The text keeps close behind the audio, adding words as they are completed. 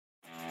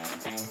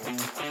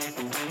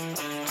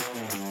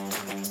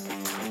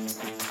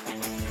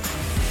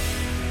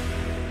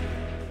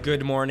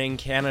Good morning,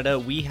 Canada.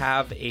 We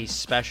have a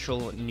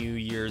special New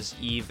Year's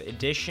Eve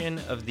edition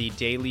of the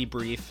Daily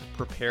Brief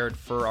prepared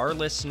for our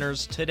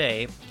listeners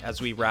today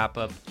as we wrap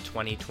up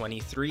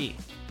 2023.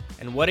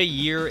 And what a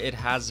year it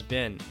has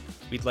been.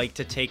 We'd like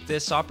to take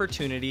this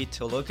opportunity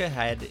to look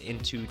ahead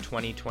into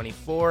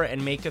 2024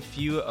 and make a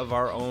few of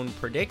our own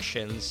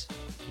predictions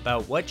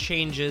about what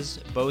changes,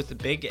 both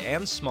big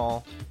and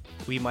small,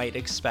 we might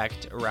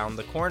expect around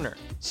the corner.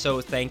 So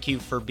thank you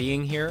for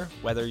being here,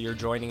 whether you're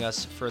joining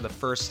us for the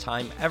first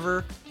time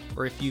ever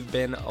or if you've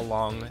been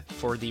along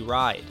for the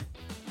ride.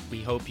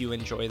 We hope you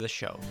enjoy the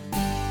show.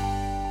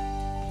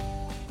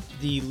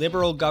 The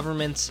Liberal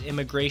government's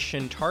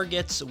immigration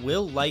targets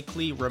will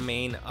likely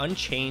remain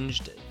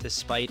unchanged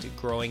despite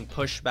growing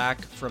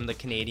pushback from the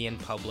Canadian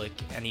public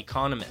and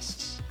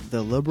economists.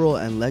 The Liberal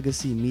and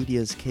legacy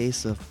media's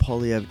case of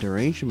Poilievre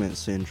derangement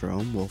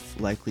syndrome will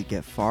likely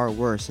get far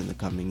worse in the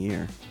coming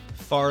year.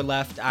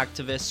 Far-left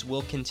activists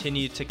will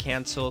continue to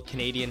cancel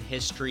Canadian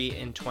history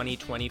in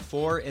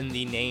 2024 in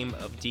the name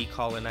of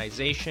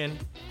decolonization.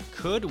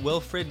 Could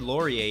Wilfrid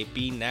Laurier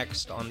be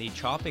next on the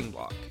chopping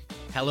block?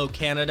 Hello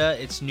Canada,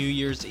 it's New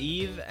Year's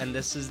Eve, and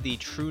this is the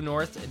True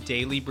North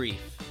Daily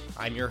Brief.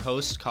 I'm your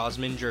host,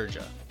 Cosmin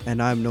Georgia.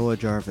 And I'm Noah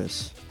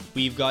Jarvis.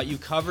 We've got you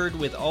covered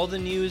with all the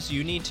news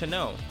you need to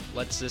know.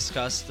 Let's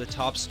discuss the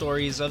top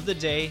stories of the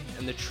day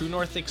and the True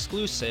North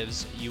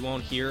exclusives you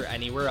won't hear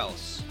anywhere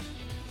else.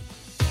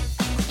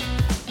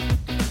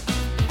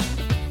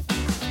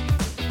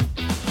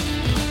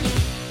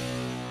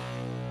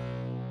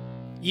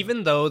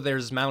 Even though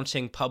there's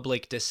mounting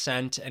public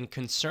dissent and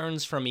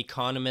concerns from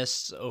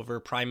economists over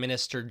Prime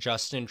Minister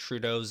Justin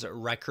Trudeau's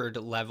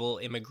record-level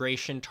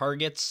immigration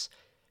targets,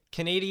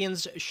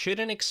 Canadians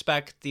shouldn't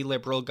expect the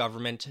Liberal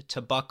government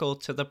to buckle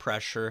to the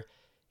pressure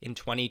in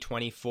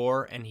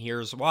 2024, and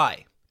here's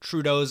why.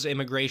 Trudeau's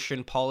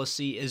immigration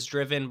policy is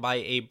driven by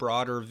a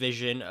broader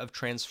vision of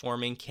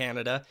transforming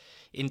Canada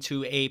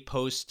into a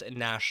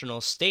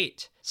post-national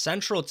state.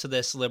 Central to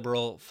this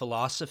Liberal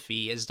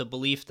philosophy is the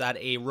belief that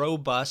a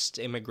robust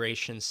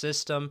immigration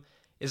system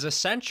is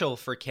essential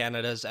for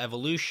Canada's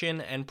evolution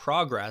and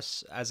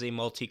progress as a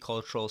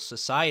multicultural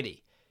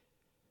society.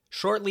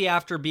 Shortly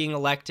after being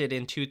elected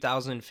in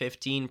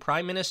 2015,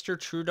 Prime Minister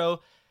Trudeau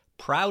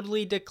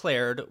proudly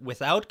declared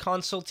without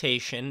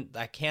consultation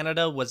that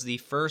Canada was the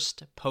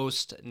first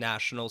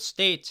post-national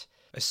state,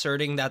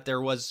 asserting that there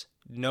was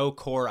no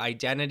core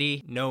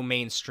identity, no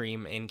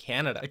mainstream in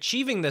Canada.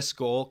 Achieving this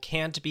goal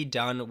can't be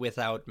done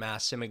without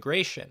mass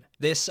immigration.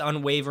 This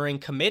unwavering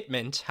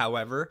commitment,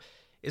 however,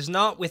 is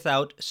not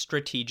without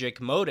strategic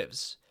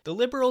motives. The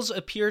Liberals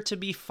appear to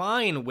be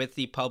fine with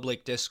the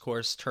public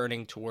discourse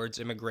turning towards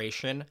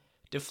immigration,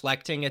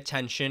 deflecting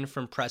attention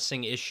from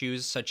pressing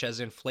issues such as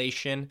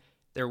inflation,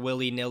 their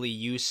willy-nilly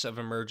use of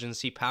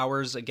emergency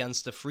powers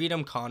against the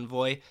Freedom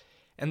Convoy,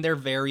 and their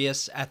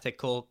various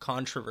ethical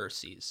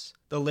controversies.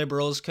 The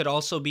Liberals could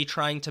also be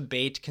trying to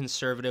bait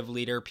Conservative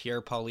leader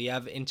Pierre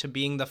Poilievre into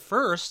being the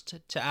first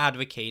to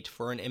advocate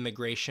for an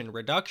immigration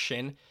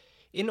reduction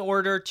in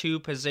order to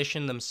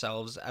position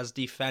themselves as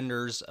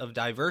defenders of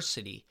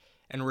diversity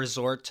and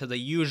resort to the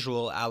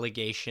usual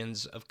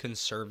allegations of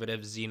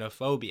conservative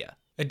xenophobia.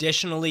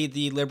 Additionally,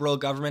 the Liberal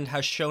government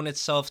has shown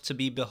itself to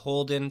be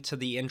beholden to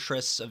the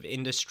interests of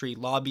industry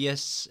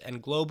lobbyists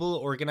and global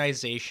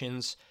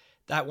organizations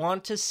that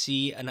want to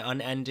see an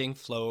unending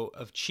flow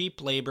of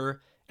cheap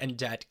labor and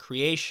debt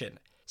creation.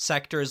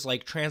 Sectors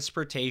like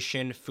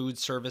transportation, food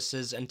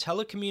services, and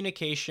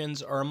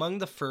telecommunications are among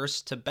the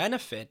first to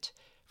benefit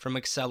from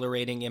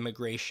accelerating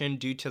immigration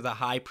due to the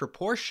high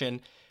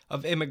proportion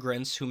of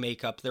immigrants who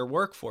make up their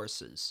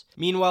workforces.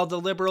 Meanwhile,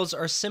 the Liberals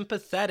are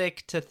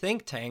sympathetic to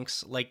think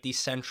tanks like the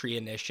Century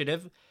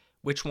Initiative,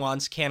 which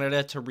wants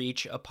Canada to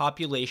reach a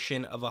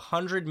population of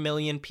 100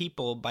 million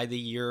people by the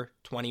year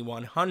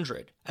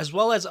 2100, as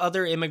well as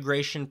other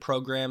immigration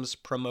programs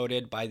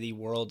promoted by the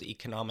World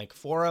Economic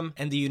Forum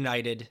and the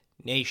United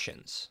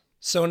Nations.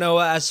 So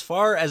Noah, as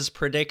far as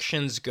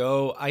predictions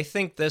go, I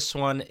think this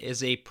one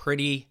is a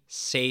pretty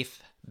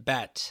safe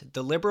bet.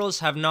 The Liberals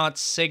have not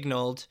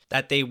signaled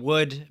that they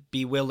would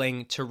be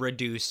willing to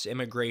reduce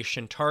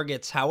immigration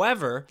targets.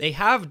 However, they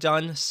have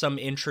done some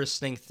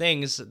interesting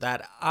things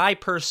that I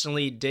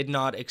personally did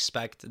not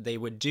expect they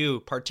would do,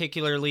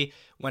 particularly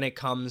when it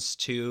comes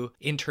to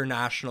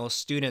international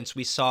students.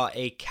 We saw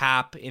a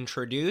cap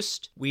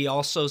introduced. We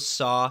also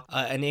saw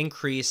an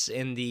increase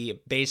in the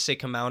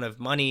basic amount of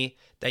money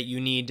that you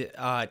need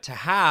to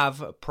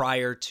have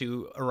prior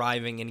to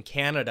arriving in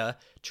Canada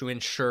to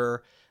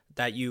ensure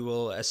that you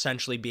will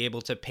essentially be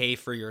able to pay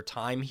for your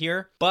time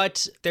here.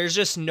 But there's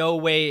just no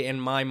way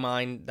in my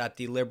mind that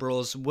the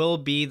Liberals will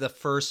be the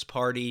first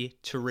party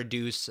to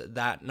reduce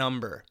that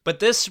number. But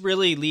this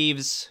really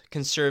leaves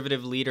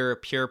Conservative leader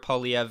Pierre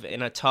Poilievre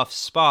in a tough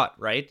spot,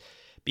 right?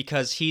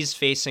 Because he's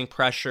facing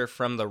pressure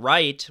from the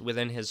right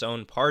within his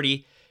own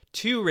party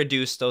to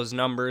reduce those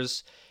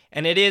numbers.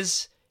 And it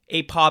is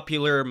a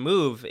popular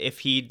move if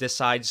he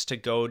decides to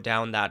go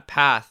down that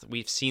path.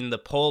 We've seen the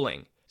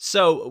polling.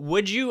 So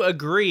would you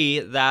agree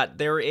that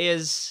there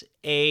is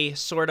a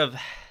sort of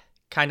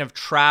kind of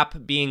trap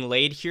being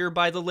laid here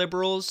by the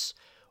Liberals,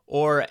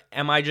 or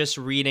am I just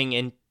reading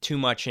in too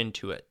much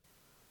into it?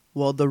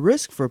 Well, the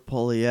risk for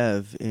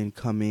Poilievre in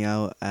coming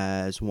out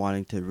as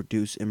wanting to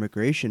reduce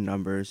immigration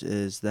numbers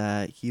is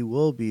that he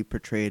will be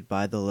portrayed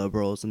by the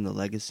Liberals and the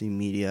legacy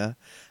media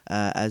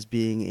as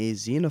being a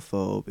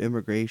xenophobe.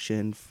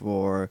 Immigration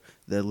for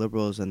the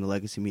Liberals and the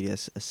legacy media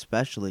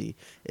especially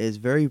is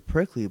very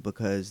prickly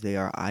because they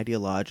are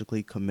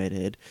ideologically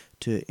committed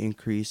to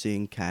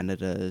increasing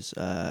Canada's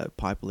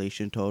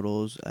population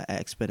totals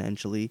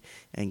exponentially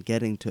and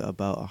getting to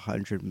about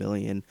 100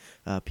 million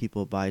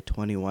people by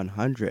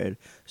 2100.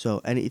 So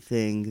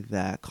anything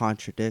that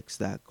contradicts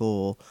that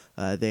goal,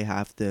 they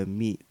have to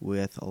meet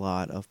with a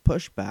lot of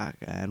pushback.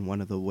 And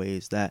one of the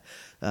ways that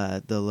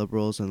the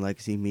Liberals and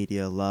legacy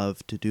media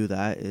love to do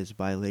that is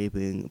by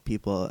labeling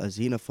people a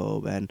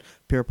xenophobe. And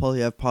Pierre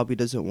Poilievre probably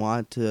doesn't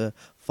want to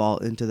fall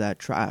into that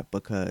trap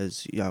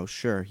because,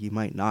 sure, he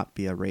might not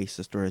be a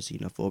racist or a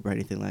xenophobe or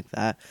anything like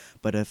that,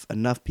 but if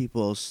enough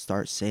people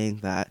start saying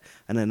that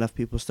and enough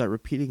people start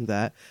repeating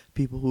that,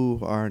 people who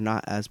are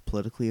not as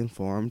politically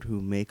informed,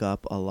 who make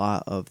up a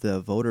lot of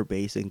the voter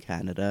base in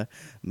Canada,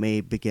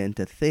 may begin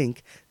to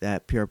think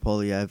that Pierre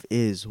Poilievre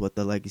is what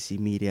the legacy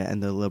media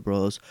and the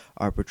Liberals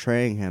are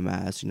portraying him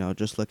as.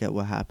 Just look at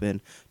what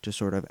happened to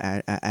sort of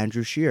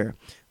Andrew Scheer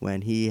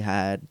when he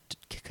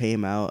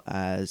came out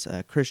as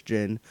a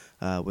Christian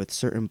with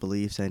certain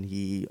beliefs, and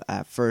he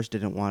at first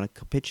didn't want to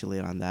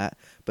capitulate on that,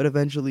 but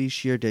eventually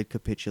Scheer did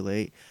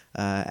capitulate,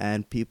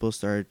 and people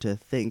started to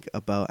think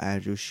about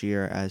Andrew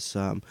Scheer as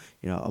some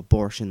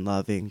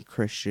abortion-loving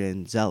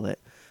Christian zealot.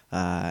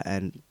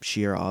 And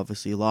Scheer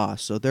obviously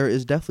lost. So there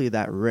is definitely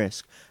that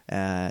risk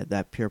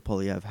that Pierre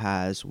Poilievre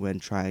has when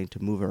trying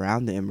to move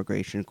around the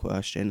immigration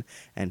question,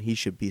 and he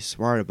should be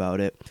smart about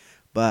it.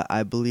 But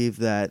I believe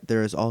that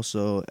there is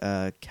also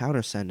a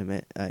counter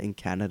sentiment in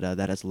Canada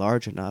that is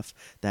large enough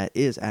that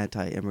is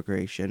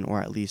anti-immigration, or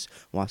at least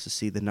wants to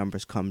see the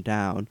numbers come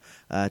down,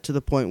 to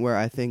the point where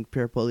I think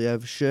Pierre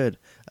Poilievre should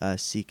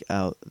seek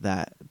out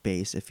that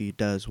base if he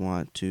does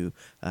want to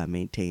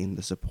maintain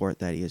the support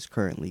that he is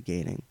currently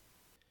gaining.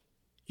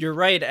 You're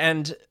right,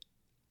 and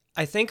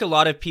I think a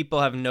lot of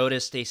people have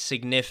noticed a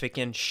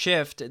significant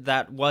shift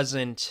that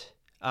wasn't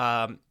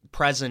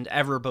present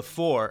ever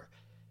before.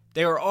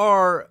 There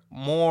are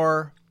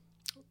more,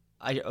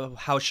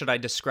 how should I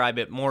describe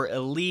it, more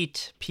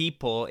elite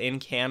people in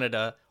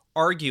Canada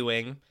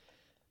arguing,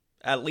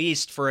 at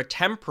least for a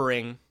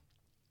tempering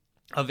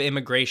of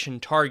immigration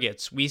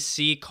targets. We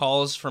see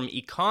calls from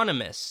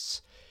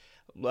economists.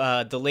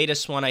 The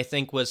latest one, I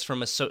think, was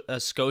from a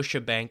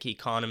Scotiabank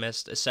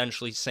economist,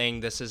 essentially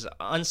saying this is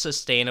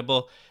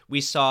unsustainable. We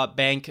saw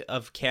Bank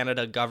of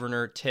Canada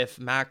Governor Tiff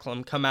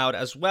Macklem come out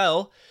as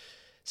well,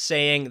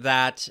 saying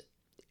that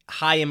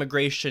high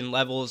immigration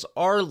levels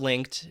are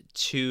linked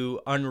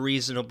to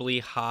unreasonably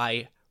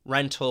high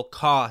rental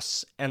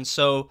costs. And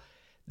so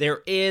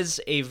there is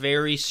a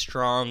very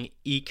strong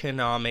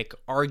economic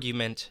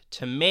argument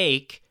to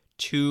make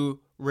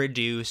to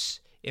reduce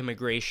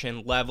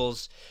immigration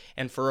levels.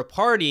 And for a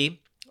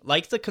party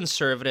like the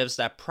Conservatives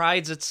that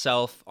prides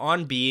itself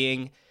on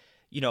being,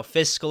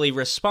 fiscally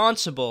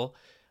responsible,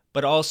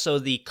 but also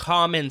the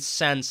common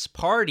sense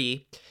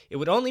party, it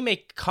would only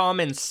make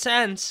common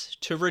sense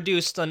to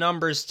reduce the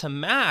numbers to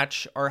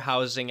match our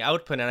housing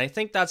output. And I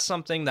think that's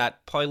something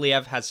that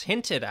Poilievre has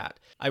hinted at.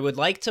 I would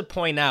like to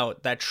point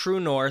out that True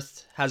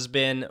North has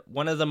been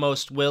one of the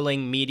most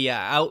willing media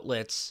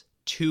outlets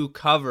to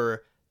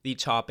cover the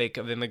topic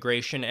of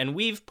immigration, and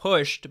we've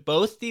pushed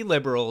both the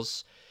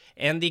Liberals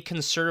and the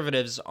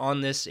Conservatives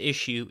on this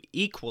issue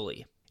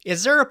equally.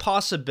 Is there a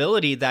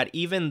possibility that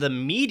even the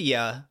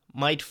media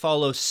might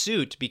follow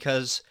suit?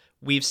 Because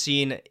we've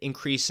seen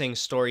increasing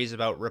stories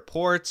about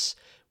reports.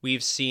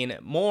 We've seen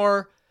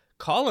more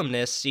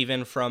columnists,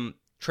 even from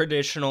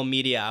traditional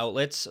media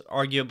outlets,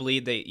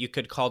 arguably you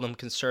could call them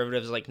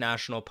conservatives like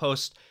National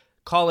Post,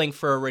 calling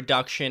for a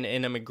reduction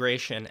in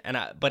immigration.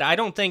 But I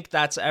don't think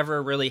that's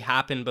ever really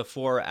happened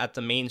before at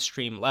the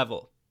mainstream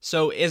level.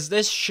 So is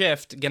this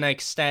shift going to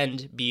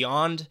extend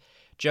beyond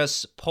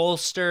just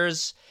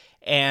pollsters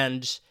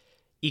and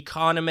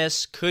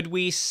economists? Could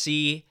we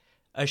see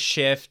a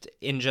shift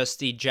in just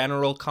the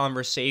general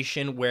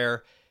conversation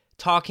where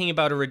talking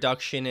about a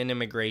reduction in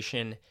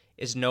immigration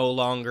is no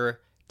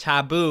longer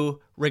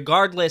taboo,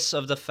 regardless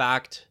of the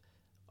fact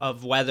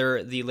of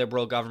whether the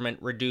Liberal government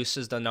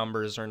reduces the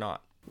numbers or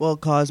not? Well,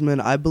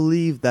 Cosmin, I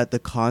believe that the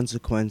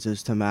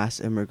consequences to mass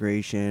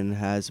immigration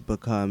has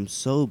become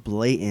so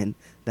blatant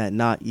that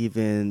not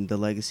even the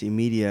legacy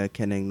media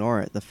can ignore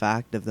it. The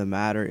fact of the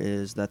matter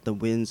is that the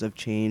winds of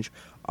change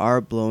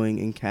are blowing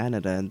in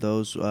Canada, and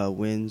those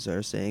winds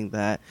are saying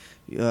that,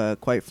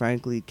 quite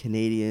frankly,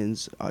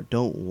 Canadians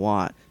don't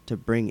want to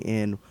bring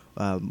in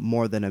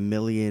more than 1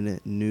 million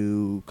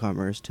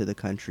newcomers to the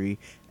country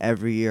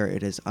every year.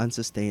 It is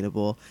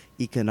unsustainable.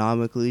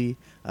 Economically,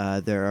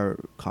 there are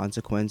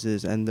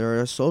consequences, and there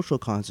are social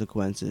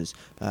consequences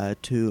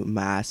to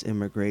mass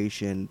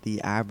immigration.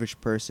 The average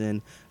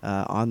person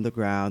on the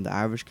ground, the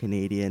average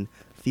Canadian,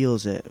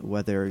 feels it,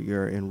 whether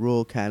you're in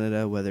rural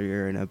Canada, whether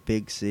you're in a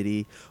big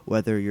city,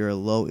 whether you're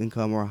low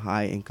income or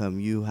high income.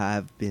 You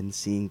have been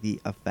seeing the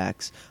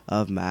effects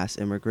of mass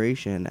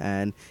immigration.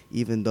 And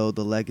even though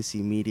the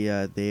legacy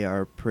media, they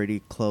are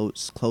pretty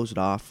closed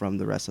off from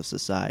the rest of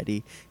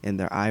society in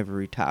their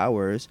ivory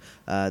towers,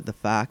 the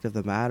fact of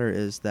the matter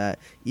is that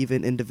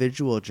even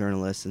individual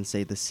journalists in,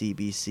 say, the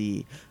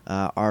CBC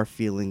are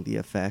feeling the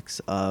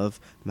effects of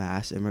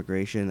mass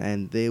immigration,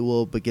 and they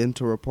will begin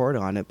to report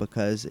on it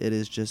because it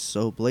is just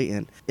so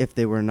blatant. If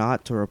they were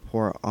not to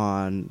report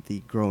on the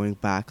growing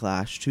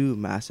backlash to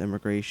mass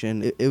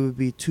immigration, it would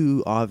be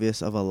too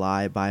obvious of a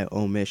lie by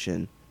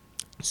omission.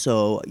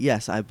 So,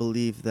 yes, I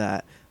believe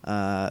that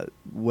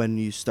when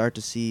you start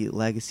to see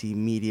legacy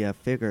media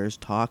figures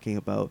talking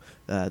about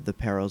the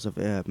perils of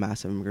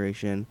massive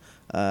immigration,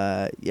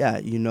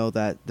 you know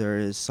that there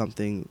is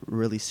something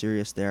really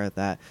serious there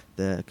that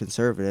the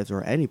Conservatives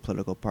or any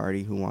political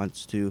party who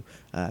wants to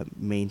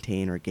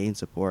maintain or gain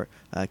support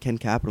can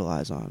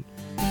capitalize on.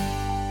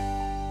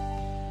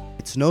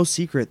 It's no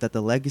secret that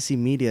the legacy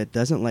media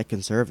doesn't like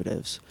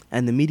Conservatives,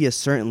 and the media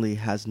certainly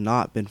has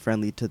not been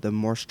friendly to the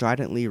more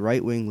stridently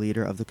right-wing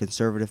leader of the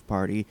Conservative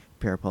Party,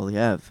 Pierre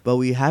Poilievre. But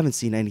we haven't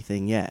seen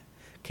anything yet.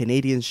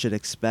 Canadians should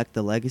expect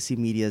the legacy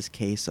media's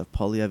case of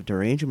Poilievre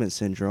derangement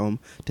syndrome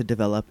to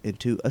develop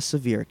into a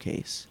severe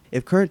case.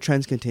 If current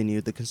trends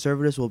continue, the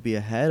Conservatives will be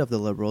ahead of the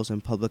Liberals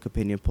in public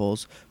opinion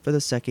polls for the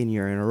second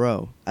year in a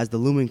row. As the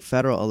looming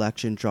federal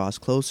election draws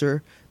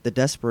closer, the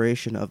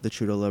desperation of the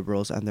Trudeau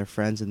Liberals and their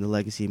friends in the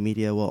legacy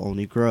media will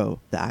only grow.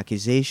 The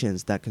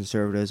accusations that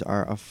Conservatives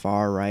are a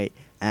far-right,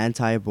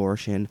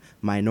 anti-abortion,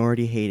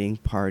 minority-hating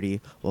party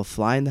will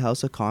fly in the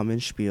House of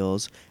Commons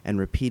spiels and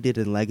repeated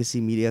in legacy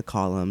media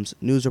columns,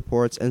 news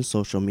reports, and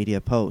social media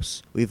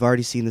posts. We've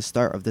already seen the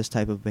start of this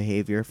type of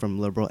behavior from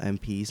Liberal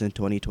MPs in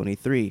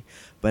 2023,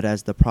 but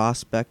as the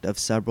prospect of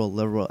several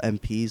Liberal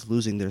MPs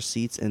losing their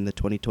seats in the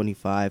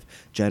 2025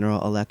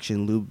 general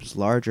election looms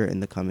larger in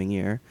the coming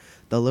year,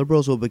 the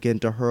Liberals will begin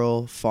to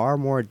hurl far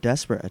more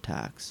desperate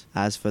attacks.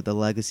 As for the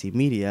legacy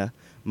media,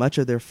 much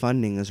of their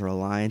funding is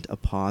reliant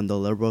upon the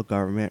Liberal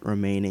government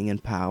remaining in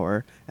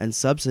power and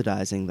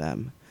subsidizing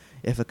them.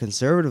 If a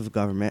Conservative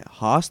government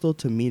hostile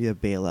to media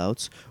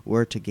bailouts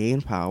were to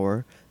gain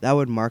power, that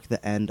would mark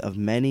the end of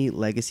many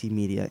legacy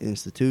media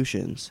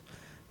institutions.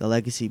 The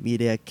legacy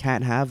media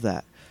can't have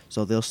that,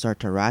 so they'll start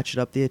to ratchet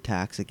up the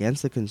attacks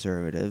against the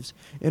Conservatives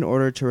in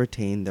order to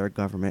retain their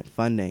government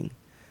funding.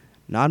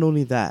 Not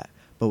only that,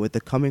 but with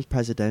the coming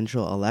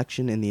presidential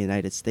election in the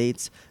United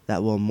States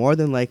that will more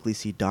than likely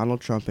see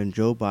Donald Trump and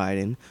Joe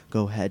Biden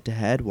go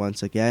head-to-head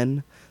once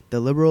again,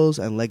 the Liberals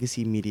and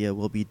legacy media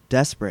will be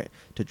desperate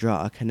to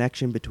draw a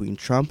connection between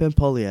Trump and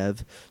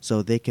Poilievre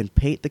so they can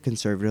paint the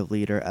Conservative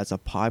leader as a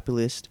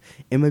populist,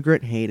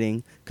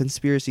 immigrant-hating,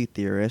 conspiracy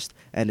theorist,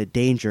 and a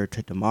danger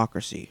to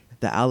democracy.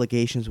 The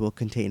allegations will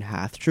contain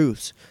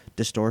half-truths,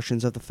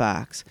 distortions of the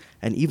facts,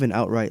 and even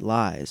outright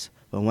lies.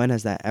 But when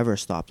has that ever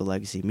stopped the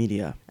legacy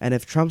media? And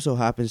if Trump so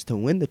happens to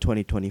win the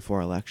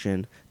 2024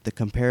 election, the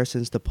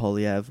comparisons to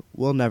Poilievre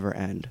will never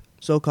end.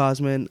 So,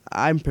 Cosmin,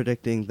 I'm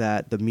predicting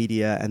that the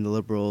media and the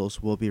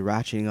Liberals will be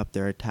ratcheting up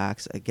their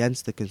attacks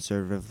against the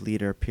Conservative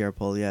leader, Pierre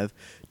Poilievre.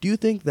 Do you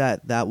think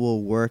that that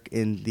will work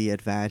in the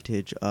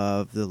advantage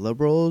of the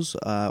Liberals,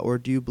 or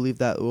do you believe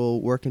that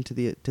will work into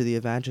the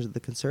advantage of the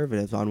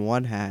Conservatives? On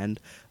one hand,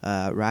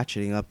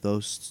 ratcheting up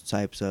those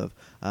types of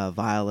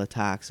vile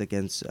attacks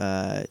against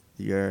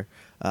your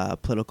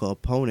political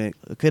opponent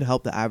could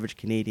help the average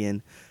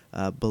Canadian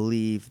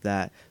believe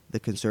that the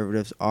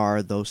Conservatives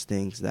are those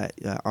things, that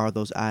are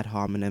those ad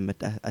hominem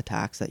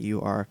attacks that you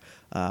are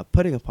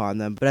putting upon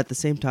them. But at the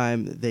same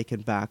time, they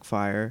can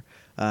backfire.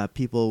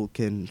 People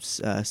can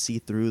see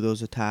through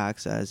those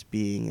attacks as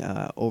being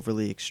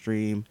overly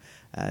extreme,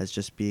 as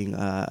just being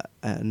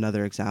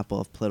another example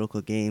of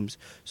political games.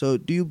 So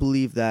do you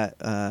believe that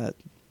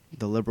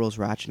the Liberals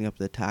ratcheting up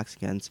the attacks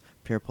against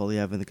Pierre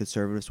Poilievre and the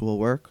Conservatives will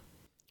work?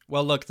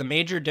 Well, look, the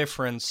major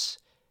difference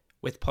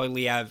with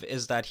Poilievre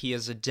is that he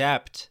is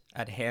adept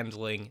at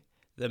handling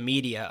the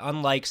media,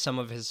 unlike some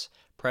of his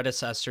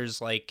predecessors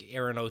like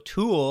Aaron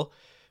O'Toole,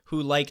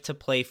 who like to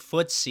play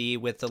footsie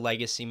with the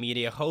legacy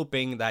media,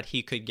 hoping that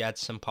he could get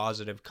some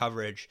positive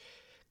coverage.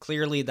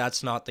 Clearly,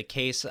 that's not the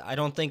case. I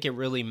don't think it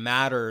really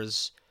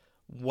matters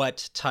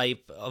what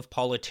type of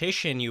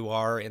politician you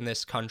are in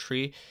this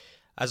country.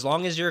 As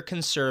long as you're a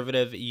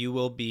conservative, you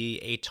will be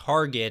a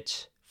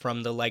target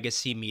from the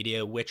legacy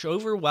media, which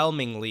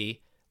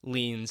overwhelmingly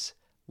leans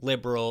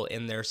liberal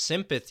in their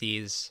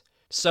sympathies.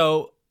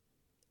 So,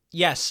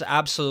 yes,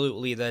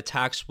 absolutely, the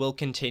attacks will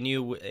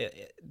continue.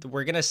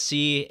 We're going to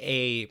see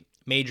a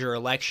major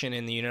election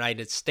in the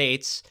United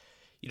States.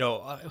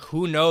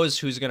 who knows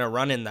who's going to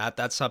run in that?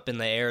 That's up in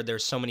the air.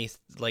 There's so many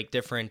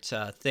different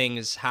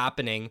things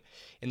happening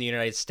in the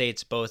United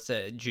States, both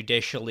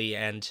judicially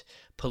and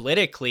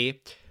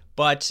politically.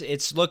 But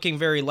it's looking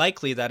very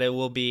likely that it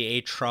will be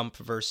a Trump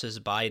versus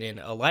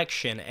Biden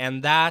election.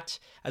 And that,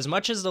 as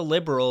much as the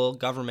liberal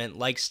government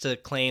likes to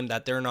claim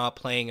that they're not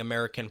playing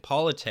American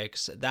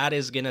politics, that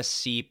is going to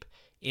seep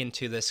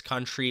into this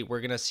country.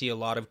 We're going to see a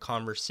lot of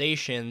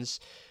conversations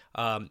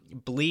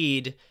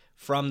bleed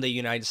from the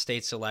United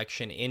States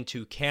election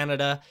into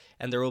Canada,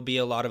 and there will be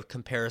a lot of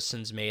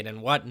comparisons made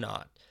and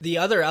whatnot. The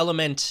other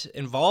element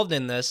involved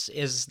in this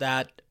is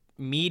that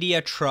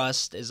media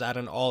trust is at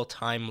an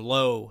all-time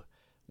low.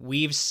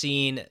 We've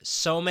seen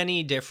so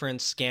many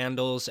different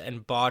scandals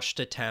and botched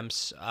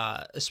attempts,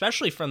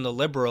 especially from the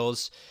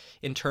liberals,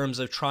 in terms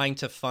of trying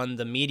to fund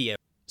the media.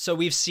 So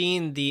we've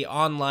seen the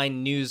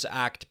Online News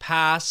Act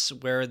pass,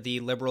 where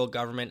the liberal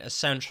government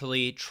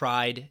essentially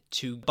tried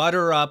to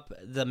butter up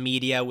the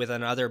media with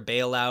another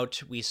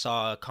bailout. We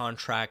saw a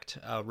contract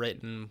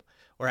written,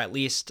 or at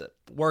least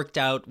worked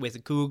out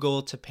with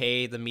Google to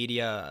pay the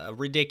media a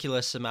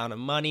ridiculous amount of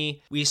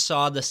money. We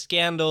saw the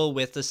scandal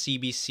with the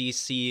CBC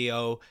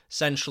CEO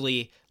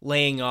essentially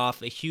laying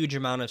off a huge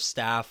amount of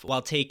staff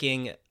while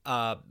taking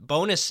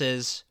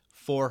bonuses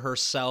for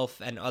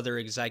herself and other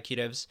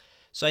executives.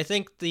 So I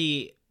think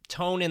the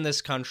tone in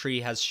this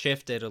country has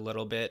shifted a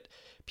little bit.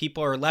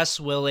 People are less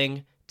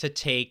willing to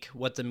take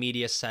what the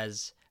media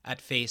says at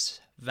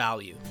face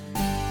value.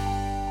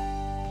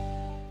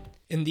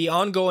 In the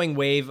ongoing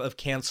wave of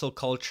cancel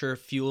culture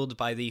fueled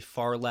by the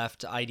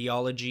far-left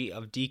ideology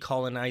of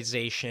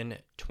decolonization,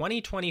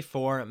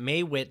 2024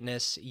 may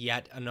witness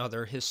yet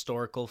another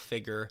historical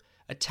figure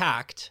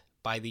attacked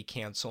by the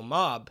cancel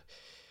mob.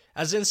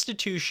 As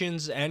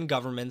institutions and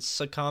governments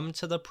succumb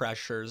to the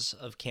pressures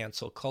of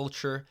cancel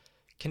culture,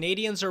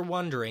 Canadians are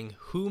wondering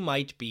who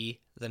might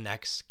be the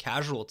next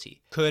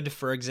casualty. Could,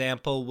 for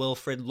example,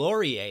 Wilfrid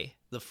Laurier,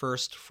 the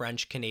first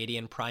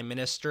French-Canadian Prime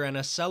Minister and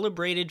a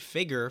celebrated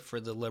figure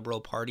for the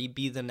Liberal Party,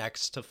 be the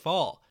next to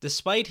fall?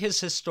 Despite his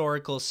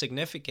historical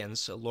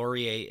significance,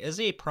 Laurier is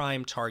a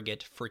prime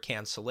target for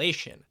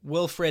cancellation.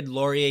 Wilfrid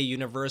Laurier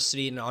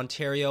University in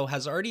Ontario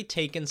has already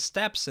taken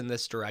steps in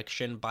this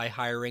direction by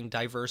hiring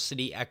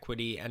diversity,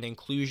 equity, and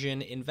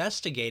inclusion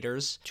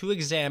investigators to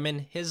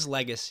examine his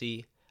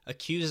legacy,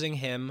 accusing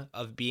him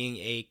of being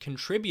a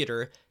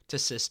contributor to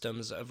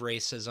systems of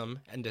racism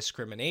and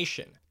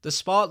discrimination. The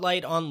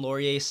spotlight on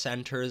Laurier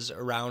centers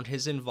around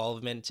his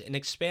involvement in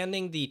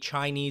expanding the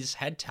Chinese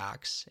head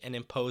tax and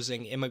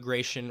imposing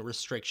immigration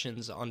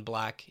restrictions on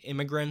Black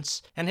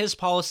immigrants, and his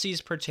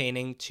policies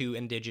pertaining to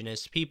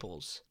Indigenous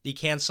peoples. The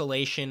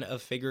cancellation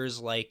of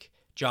figures like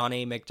John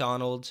A.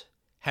 Macdonald,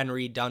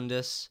 Henry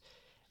Dundas,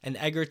 and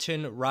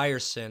Egerton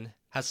Ryerson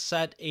has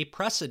set a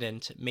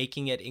precedent,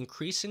 making it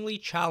increasingly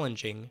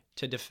challenging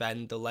to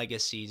defend the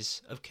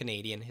legacies of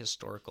Canadian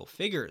historical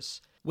figures.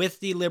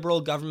 With the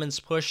Liberal government's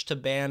push to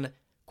ban,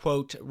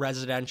 quote,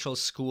 residential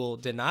school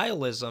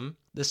denialism,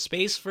 the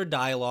space for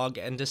dialogue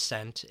and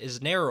dissent is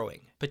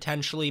narrowing,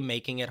 potentially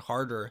making it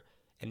harder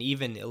and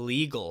even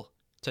illegal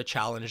to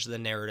challenge the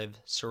narrative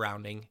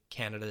surrounding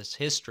Canada's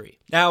history.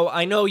 Now,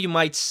 I know you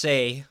might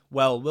say,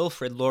 well,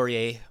 Wilfrid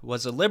Laurier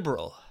was a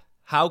Liberal.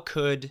 How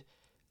could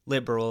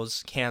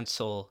Liberals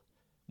cancel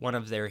one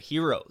of their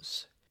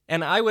heroes?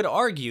 And I would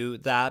argue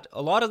that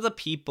a lot of the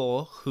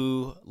people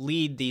who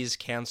lead these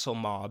cancel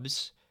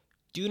mobs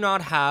do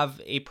not have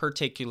a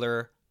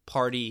particular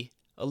party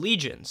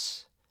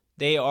allegiance.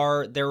 They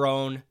are their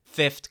own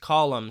fifth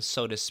column,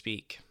 so to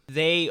speak.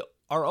 They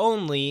are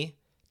only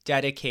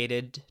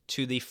dedicated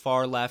to the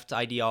far-left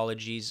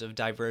ideologies of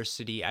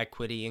diversity,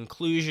 equity,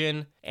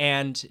 inclusion,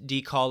 and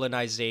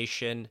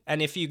decolonization.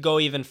 And if you go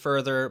even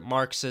further,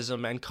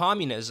 Marxism and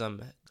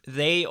communism.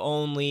 They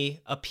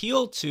only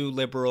appeal to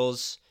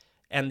liberals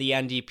and the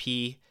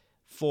NDP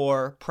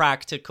for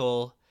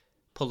practical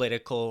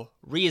political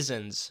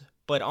reasons.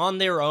 But on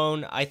their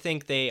own, I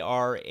think they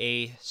are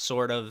a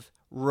sort of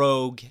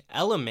rogue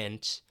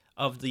element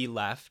of the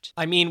left.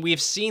 I mean,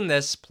 we've seen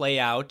this play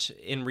out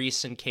in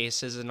recent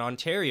cases in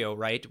Ontario,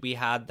 right? We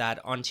had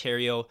that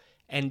Ontario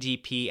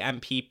NDP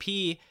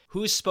MPP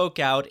who spoke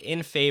out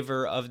in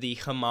favor of the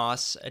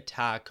Hamas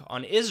attack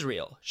on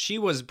Israel. She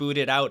was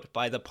booted out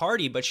by the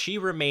party, but she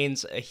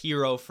remains a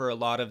hero for a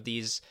lot of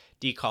these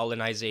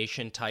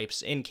decolonization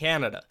types in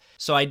Canada.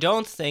 So I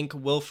don't think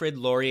Wilfrid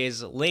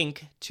Laurier's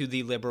link to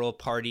the Liberal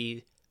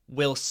Party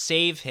will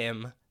save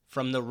him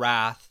from the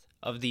wrath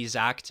of these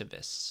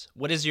activists.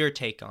 What is your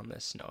take on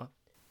this, Noah?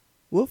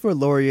 Wilfrid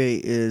Laurier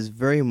is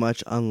very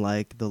much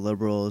unlike the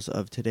Liberals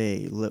of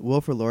today.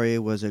 Wilfrid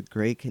Laurier was a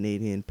great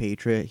Canadian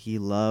patriot. He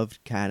loved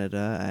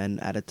Canada,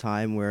 and at a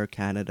time where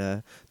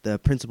Canada, the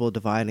principal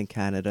divide in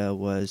Canada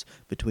was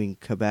between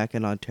Quebec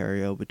and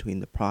Ontario, between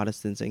the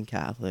Protestants and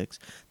Catholics,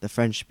 the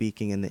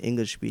French-speaking and the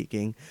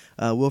English-speaking.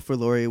 Wilfrid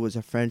Laurier was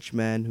a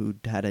Frenchman who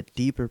had a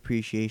deep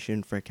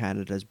appreciation for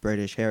Canada's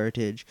British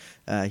heritage.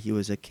 He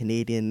was a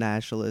Canadian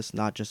nationalist,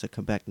 not just a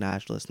Quebec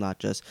nationalist, not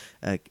just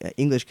an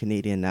English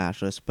Canadian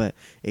nationalist, but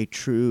a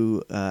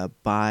true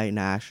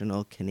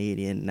bi-national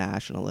Canadian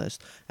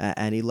nationalist,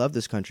 and he loved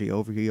this country.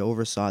 He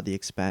oversaw the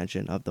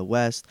expansion of the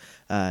West.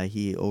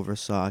 He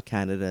oversaw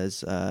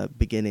Canada's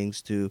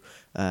beginnings to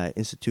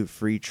institute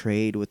free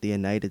trade with the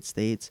United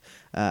States.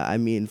 I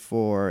mean,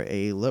 for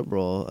a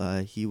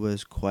liberal, he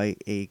was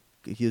quite a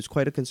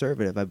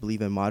conservative. I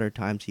believe in modern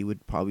times he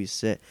would probably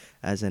sit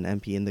as an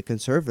MP in the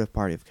Conservative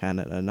Party of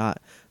Canada,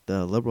 not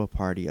the Liberal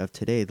Party of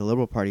today. The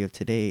Liberal Party of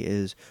today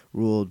is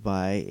ruled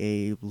by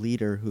a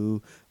leader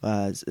who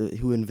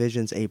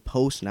envisions a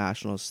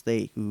post-national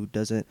state, who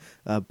doesn't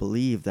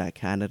believe that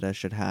Canada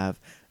should have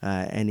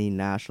any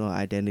national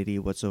identity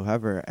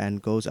whatsoever,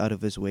 and goes out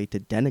of his way to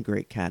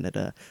denigrate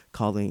Canada,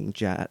 calling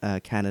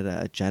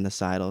Canada a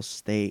genocidal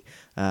state,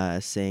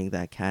 saying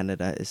that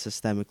Canada is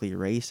systemically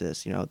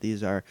racist.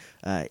 These are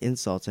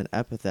insults and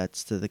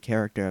epithets to the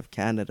character of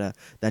Canada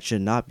that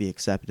should not be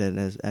accepted,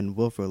 and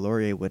Wilfrid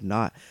Laurier would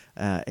not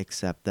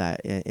accept that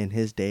in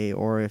his day,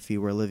 or if he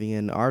were living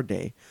in our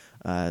day.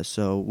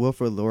 So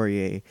Wilfrid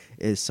Laurier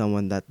is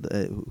someone that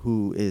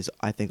who is,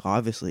 I think,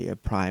 obviously a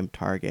prime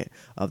target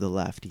of the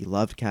left. He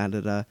loved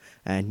Canada,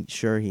 and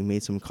sure, he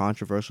made some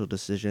controversial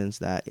decisions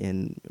that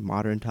in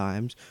modern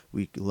times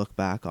we look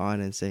back on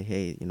and say,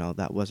 hey,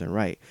 that wasn't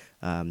right.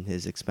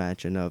 His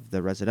expansion of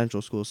the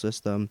residential school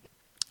system,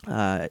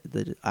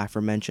 the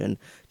aforementioned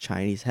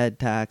Chinese head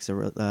tax,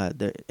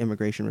 the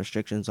immigration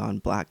restrictions on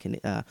black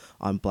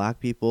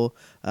people,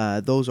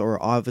 those are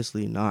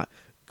obviously not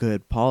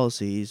good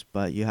policies,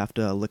 but you have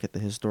to look at the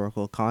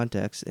historical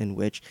context in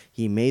which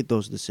he made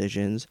those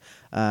decisions,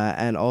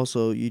 and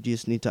also you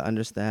just need to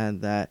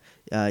understand that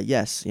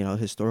yes,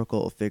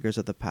 historical figures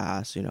of the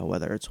past,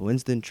 whether it's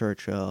Winston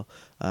Churchill,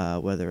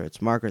 whether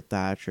it's Margaret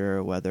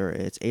Thatcher, whether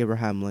it's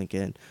Abraham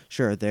Lincoln,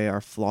 sure, they are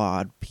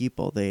flawed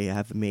people. They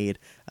have made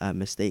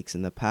mistakes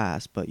in the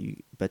past, but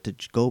to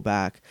go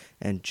back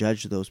and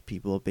judge those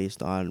people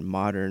based on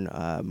modern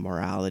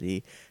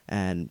morality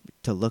and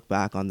to look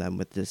back on them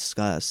with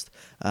disgust,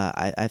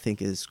 I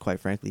think is quite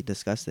frankly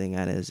disgusting,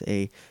 and is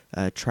a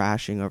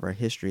trashing of our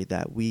history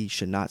that we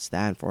should not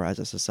stand for as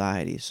a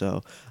society.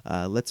 So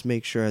let's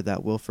make sure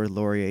that Wilfrid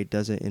Laurier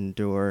doesn't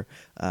endure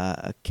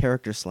a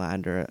character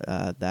slander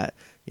that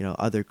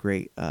other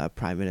great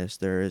prime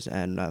ministers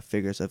and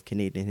figures of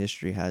Canadian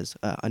history has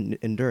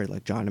endured,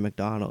 like John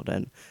MacDonald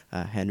and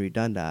Henry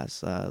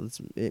Dundas. Let's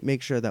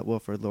make sure that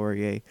Wilfrid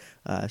Laurier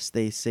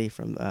stays safe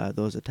from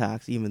those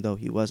attacks, even though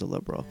he was a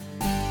liberal.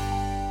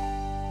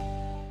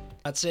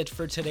 That's it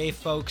for today,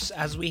 folks.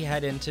 As we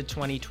head into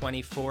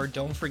 2024,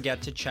 don't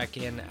forget to check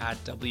in at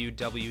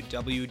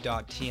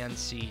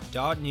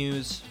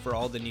www.tnc.news for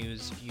all the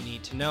news you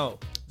need to know.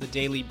 The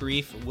Daily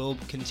Brief will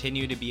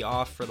continue to be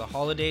off for the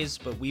holidays,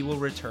 but we will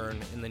return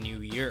in the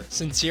new year.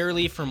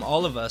 Sincerely, from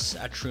all of us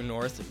at True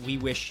North, we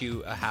wish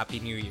you a happy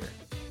new year.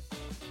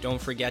 Don't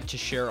forget to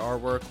share our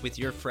work with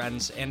your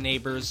friends and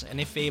neighbors,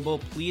 and if able,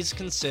 please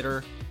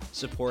consider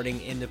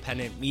supporting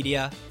independent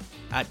media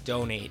at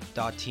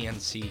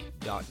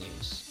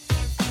donate.tnc.news.